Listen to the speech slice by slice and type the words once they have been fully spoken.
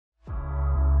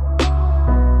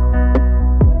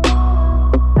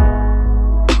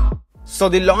So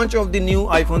the launch of the new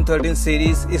iPhone 13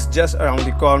 series is just around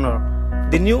the corner.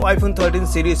 The new iPhone 13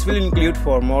 series will include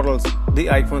 4 models: the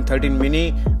iPhone 13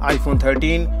 mini, iPhone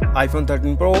 13, iPhone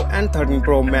 13 Pro and 13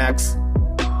 Pro Max.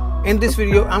 In this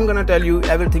video, I'm gonna tell you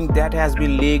everything that has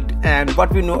been leaked and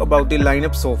what we know about the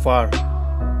lineup so far.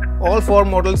 All 4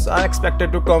 models are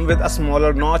expected to come with a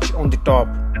smaller notch on the top.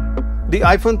 The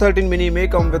iPhone 13 mini may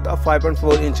come with a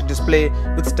 5.4-inch display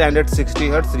with standard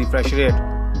 60Hz refresh rate.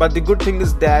 But the good thing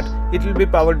is that it will be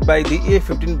powered by the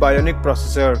A15 Bionic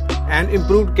processor, and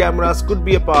improved cameras could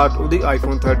be a part of the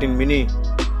iPhone 13 mini.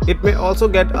 It may also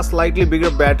get a slightly bigger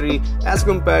battery as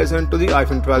comparison to the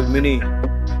iPhone 12 mini.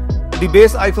 The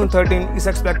base iPhone 13 is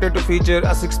expected to feature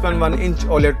a 6.1-inch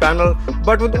OLED panel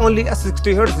but with only a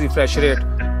 60Hz refresh rate.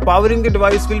 Powering the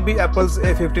device will be Apple's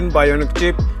A15 Bionic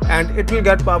chip, and it will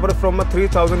get power from a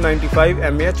 3095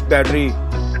 mAh battery.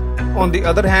 On the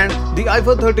other hand, the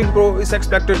iPhone 13 Pro is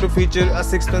expected to feature a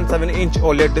 6.7-inch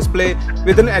OLED display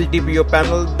with an LTPO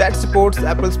panel that supports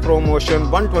Apple's ProMotion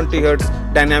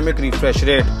 120Hz dynamic refresh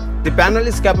rate. The panel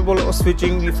is capable of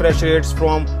switching refresh rates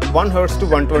from 1Hz to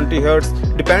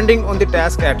 120Hz depending on the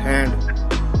task at hand.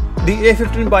 The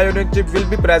A15 Bionic chip will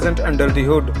be present under the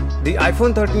hood. The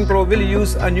iPhone 13 Pro will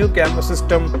use a new camera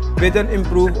system with an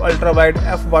improved ultra-wide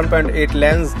f1.8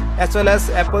 lens as well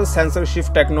as Apple's sensor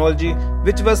shift technology,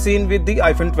 which was seen with the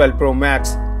iPhone 12 Pro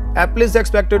Max. Apple is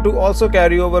expected to also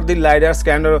carry over the LiDAR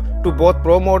scanner to both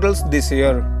Pro models this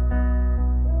year.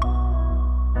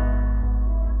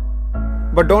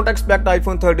 But don't expect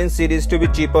iPhone 13 series to be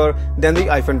cheaper than the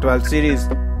iPhone 12 series.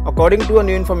 According to a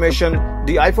new information,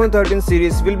 the iPhone 13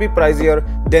 series will be pricier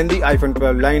than the iPhone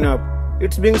 12 lineup.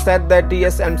 It's being said that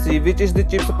TSMC, which is the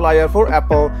chip supplier for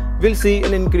Apple, will see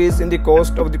an increase in the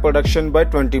cost of the production by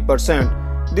 20%.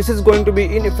 This is going to be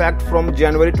in effect from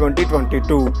January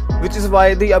 2022, which is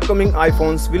why the upcoming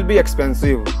iPhones will be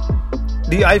expensive.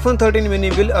 The iPhone 13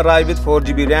 mini will arrive with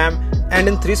 4GB RAM and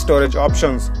in 3 storage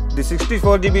options. The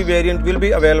 64GB variant will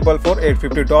be available for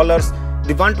 $850.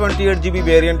 The 128GB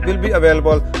variant will be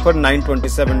available for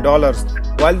 $927,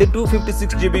 while the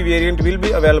 256GB variant will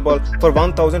be available for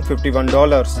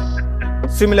 $1,051.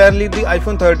 Similarly, the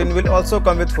iPhone 13 will also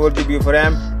come with 4GB of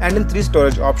RAM and in 3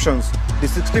 storage options. The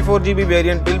 64GB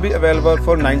variant will be available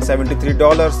for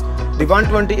 $973. The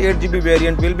 128GB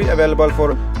variant will be available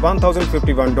for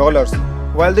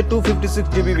 $1,051, while the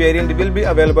 256GB variant will be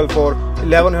available for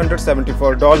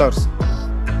 $1,174.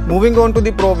 Moving on to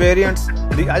the Pro variants,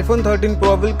 the iPhone 13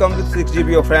 Pro will come with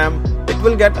 6GB of RAM. It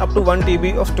will get up to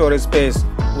 1TB of storage space,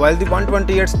 while the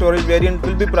 128 storage variant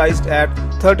will be priced at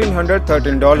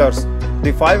 $1,313.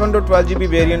 The 512GB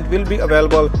variant will be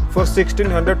available for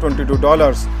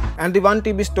 $1,622, and the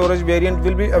 1TB storage variant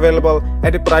will be available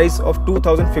at a price of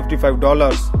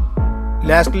 $2,055.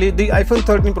 Lastly, the iPhone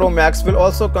 13 Pro Max will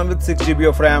also come with 6GB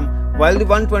of RAM, while the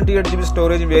 128GB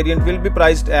storage variant will be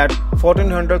priced at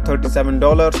 $1,437.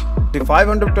 The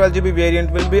 512GB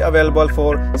variant will be available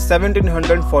for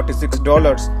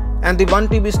 $1,746, and the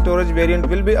 1TB storage variant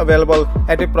will be available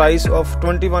at a price of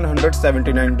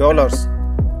 $2,179.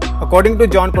 According to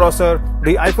John Prosser,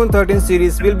 the iPhone 13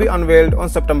 series will be unveiled on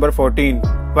September 14,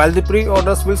 while the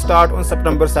pre-orders will start on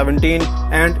September 17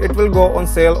 and it will go on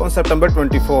sale on September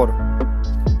 24.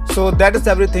 So that is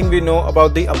everything we know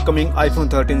about the upcoming iPhone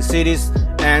 13 series,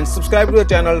 and subscribe to the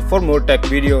channel for more tech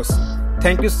videos.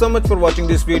 Thank you so much for watching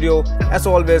this video. As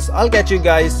always, I'll catch you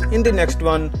guys in the next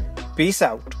one. Peace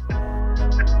out.